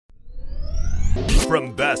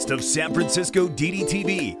From Best of San Francisco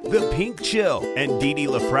DDTV, The Pink Chill, and Didi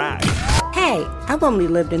LaFrac. Hey, I've only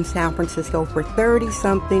lived in San Francisco for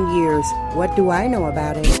 30-something years. What do I know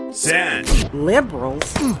about it? San.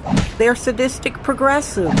 Liberals? They're sadistic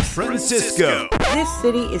progressives. Francisco. This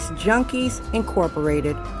city is Junkies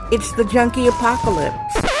Incorporated. It's the junkie apocalypse.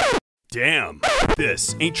 Damn.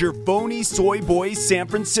 This ain't your phony soy boy San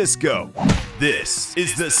Francisco. This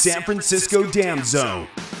is the San Francisco Dam Zone.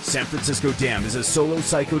 San Francisco Dam is a solo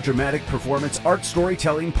psychodramatic performance art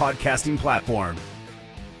storytelling podcasting platform.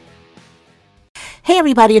 Hey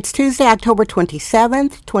everybody, it's Tuesday, October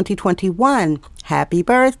 27th, 2021. Happy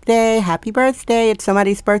birthday, happy birthday. It's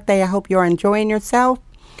somebody's birthday. I hope you're enjoying yourself.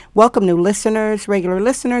 Welcome new listeners, regular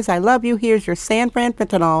listeners. I love you. Here's your San Fran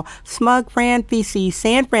Fentanyl, Smug Fran VC,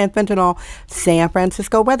 San Fran Fentanyl, San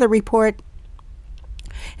Francisco weather report.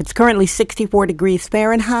 It's currently 64 degrees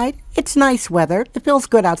Fahrenheit. It's nice weather. It feels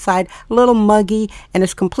good outside, a little muggy, and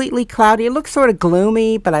it's completely cloudy. It looks sort of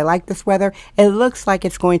gloomy, but I like this weather. It looks like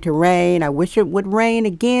it's going to rain. I wish it would rain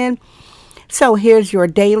again. So here's your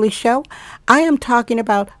daily show. I am talking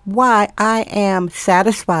about why I am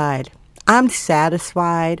satisfied. I'm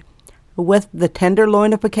satisfied with the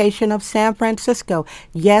tenderloinification of San Francisco.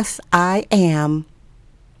 Yes, I am.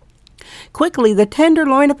 Quickly, the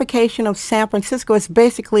tenderloinification of San Francisco is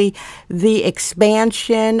basically the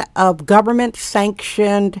expansion of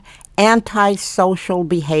government-sanctioned antisocial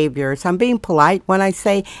behaviors. I'm being polite when I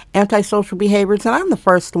say antisocial behaviors, and I'm the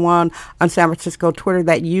first one on San Francisco Twitter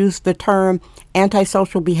that used the term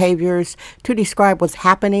antisocial behaviors to describe what's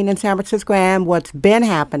happening in San Francisco and what's been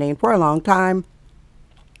happening for a long time.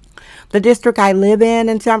 The district I live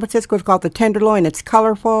in San Francisco is called the Tenderloin. It's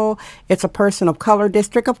colorful. It's a person of color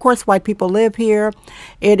district. Of course, white people live here.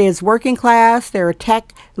 It is working class. There are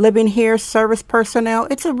tech living here, service personnel.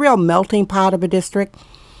 It's a real melting pot of a district.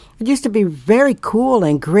 It used to be very cool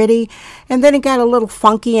and gritty, and then it got a little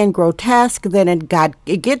funky and grotesque. Then it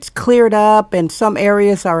gets cleared up, and some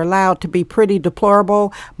areas are allowed to be pretty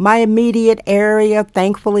deplorable. My immediate area,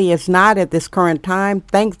 thankfully, is not at this current time.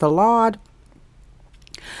 Thank the Lord.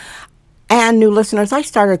 And new listeners, I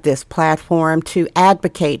started this platform to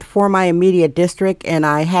advocate for my immediate district, and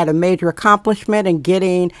I had a major accomplishment in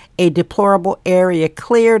getting a deplorable area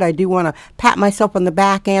cleared. I do want to pat myself on the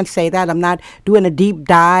back and say that I'm not doing a deep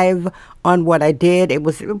dive on what I did. It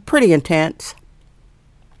was pretty intense.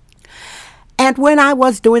 And when I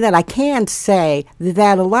was doing that, I can say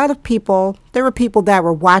that a lot of people, there were people that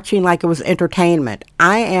were watching like it was entertainment.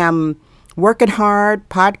 I am working hard,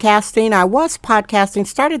 podcasting. I was podcasting,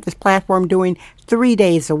 started this platform doing 3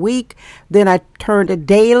 days a week. Then I turned it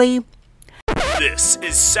daily. This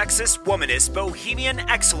is sexist, womanist, bohemian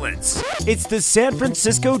excellence. It's the San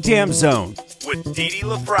Francisco Dam Zone with Didi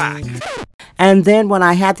LaFrac. And then when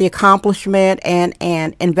I had the accomplishment and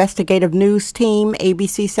an investigative news team,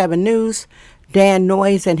 ABC 7 News, Dan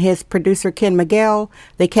Noyes and his producer Ken Miguel,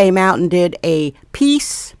 they came out and did a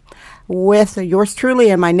piece with yours truly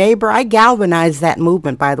and my neighbor. I galvanized that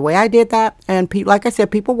movement, by the way. I did that, and like I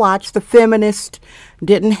said, people watched. The feminists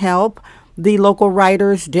didn't help. The local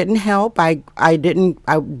writers didn't help. I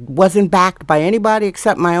wasn't backed by anybody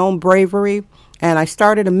except my own bravery, and I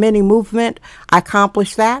started a mini movement. I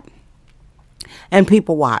accomplished that, and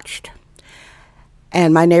people watched.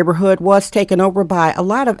 And my neighborhood was taken over by a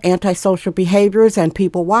lot of antisocial behaviors, and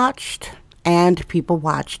people watched. And people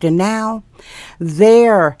watched. And now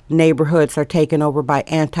their neighborhoods are taken over by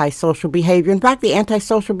antisocial behavior. In fact, the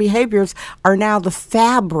antisocial behaviors are now the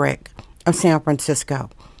fabric of San Francisco.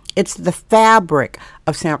 It's the fabric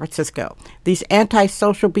of San Francisco. These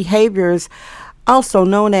antisocial behaviors, also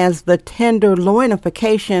known as the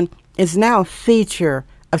tenderloinification, is now a feature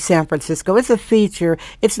of San Francisco. It's a feature.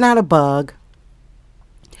 It's not a bug.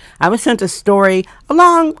 I was sent a story, a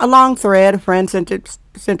long thread. A friend sent it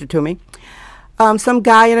to me. Some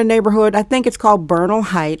guy in a neighborhood, I think it's called Bernal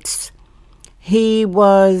Heights. He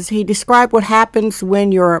described what happens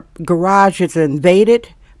when your garage is invaded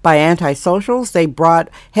by antisocials. They brought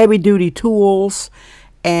heavy-duty tools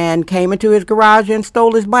and came into his garage and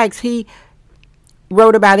stole his bikes. He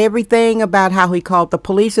wrote about everything, about how he called the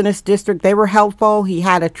police in his district. They were helpful. He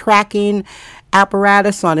had a tracking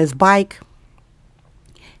apparatus on his bike.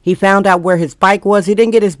 He found out where his bike was. He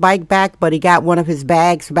didn't get his bike back, but he got one of his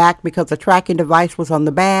bags back because the tracking device was on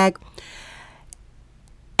the bag.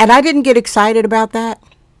 And I didn't get excited about that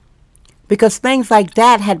because things like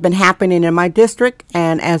that had been happening in my district.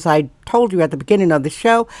 And as I told you at the beginning of the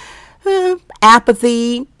show,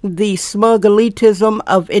 apathy, the smug elitism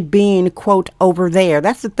of it being, quote, over there.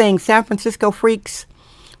 That's the thing. San Francisco freaks,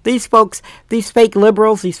 these folks, these fake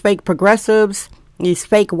liberals, these fake progressives, these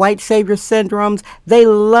fake white savior syndromes. They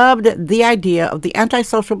loved the idea of the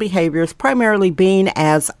antisocial behaviors primarily being,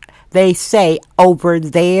 as they say, over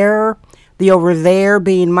there. The over there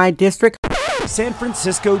being my district. San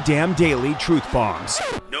Francisco Dam Daily Truth Bombs.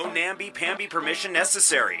 No namby-pamby permission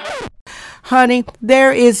necessary. Honey,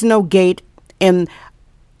 there is no gate in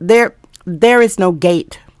there is no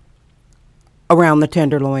gate around the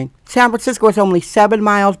Tenderloin. San Francisco is only 7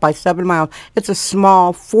 miles by 7 miles. It's a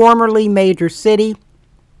small, formerly major city.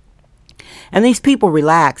 And these people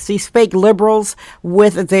relax. These fake liberals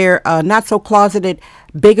with their not-so-closeted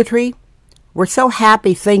bigotry were so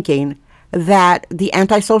happy thinking that the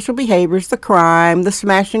antisocial behaviors, the crime, the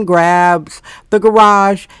smash and grabs, the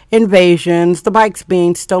garage invasions, the bikes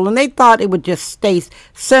being stolen, they thought it would just stay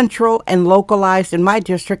central and localized in my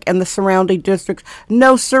district and the surrounding districts.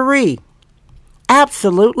 No siree.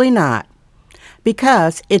 Absolutely not.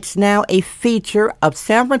 Because it's now a feature of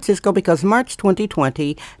San Francisco, because March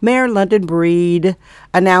 2020, Mayor London Breed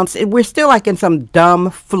announced, we're still like in some dumb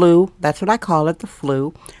flu, that's what I call it, the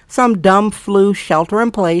flu, some dumb flu shelter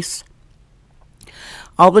in place.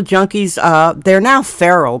 All the junkies, they're now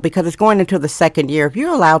feral because it's going into the second year. If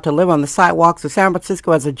you're allowed to live on the sidewalks of San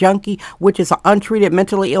Francisco as a junkie, which is an untreated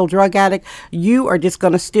mentally ill drug addict, you are just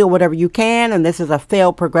going to steal whatever you can, and this is a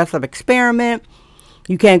failed progressive experiment.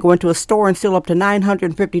 You can't go into a store and steal up to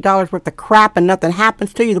 $950 worth of crap and nothing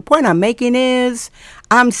happens to you. The point I'm making is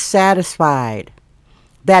I'm satisfied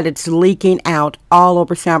that it's leaking out all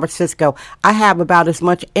over San Francisco. I have about as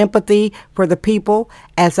much empathy for the people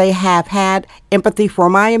as they have had empathy for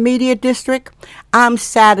my immediate district. I'm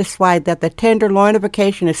satisfied that the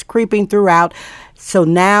tenderloinification is creeping throughout. So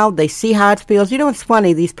now they see how it feels. You know, it's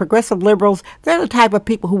funny. These progressive liberals, they're the type of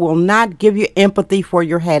people who will not give you empathy for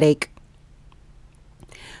your headache.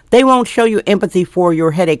 They won't show you empathy for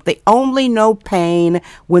your headache. They only know pain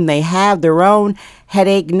when they have their own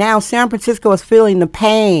headache. Now, San Francisco is feeling the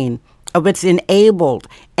pain of its enabled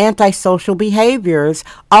antisocial behaviors,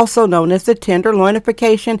 also known as the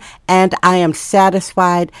tenderloinification, and I am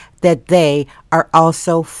satisfied that they are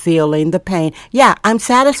also feeling the pain. Yeah, I'm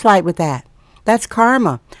satisfied with that. That's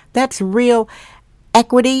karma. That's real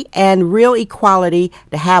equity and real equality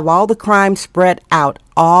to have all the crime spread out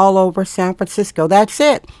all over San Francisco. That's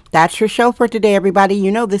it. That's your show for today, everybody. You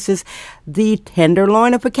know, this is the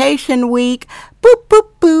Tenderloinification Week. Boop, boop,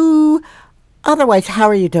 boo. Otherwise, how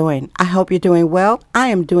are you doing? I hope you're doing well. I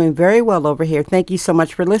am doing very well over here. Thank you so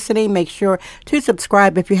much for listening. Make sure to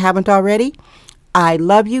subscribe if you haven't already. I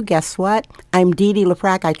love you. Guess what? I'm Dee Dee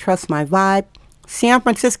LaFrac. I trust my vibe. San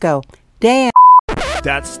Francisco. Damn.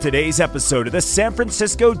 That's today's episode of the San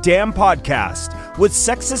Francisco Dam Podcast with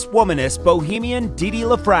sexist womanist bohemian Dee Dee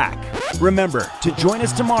LaFrac. Remember to join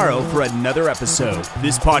us tomorrow for another episode.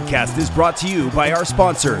 This podcast is brought to you by our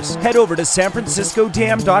sponsors. Head over to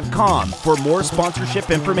sanfranciscodam.com for more sponsorship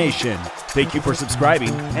information. Thank you for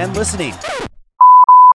subscribing and listening.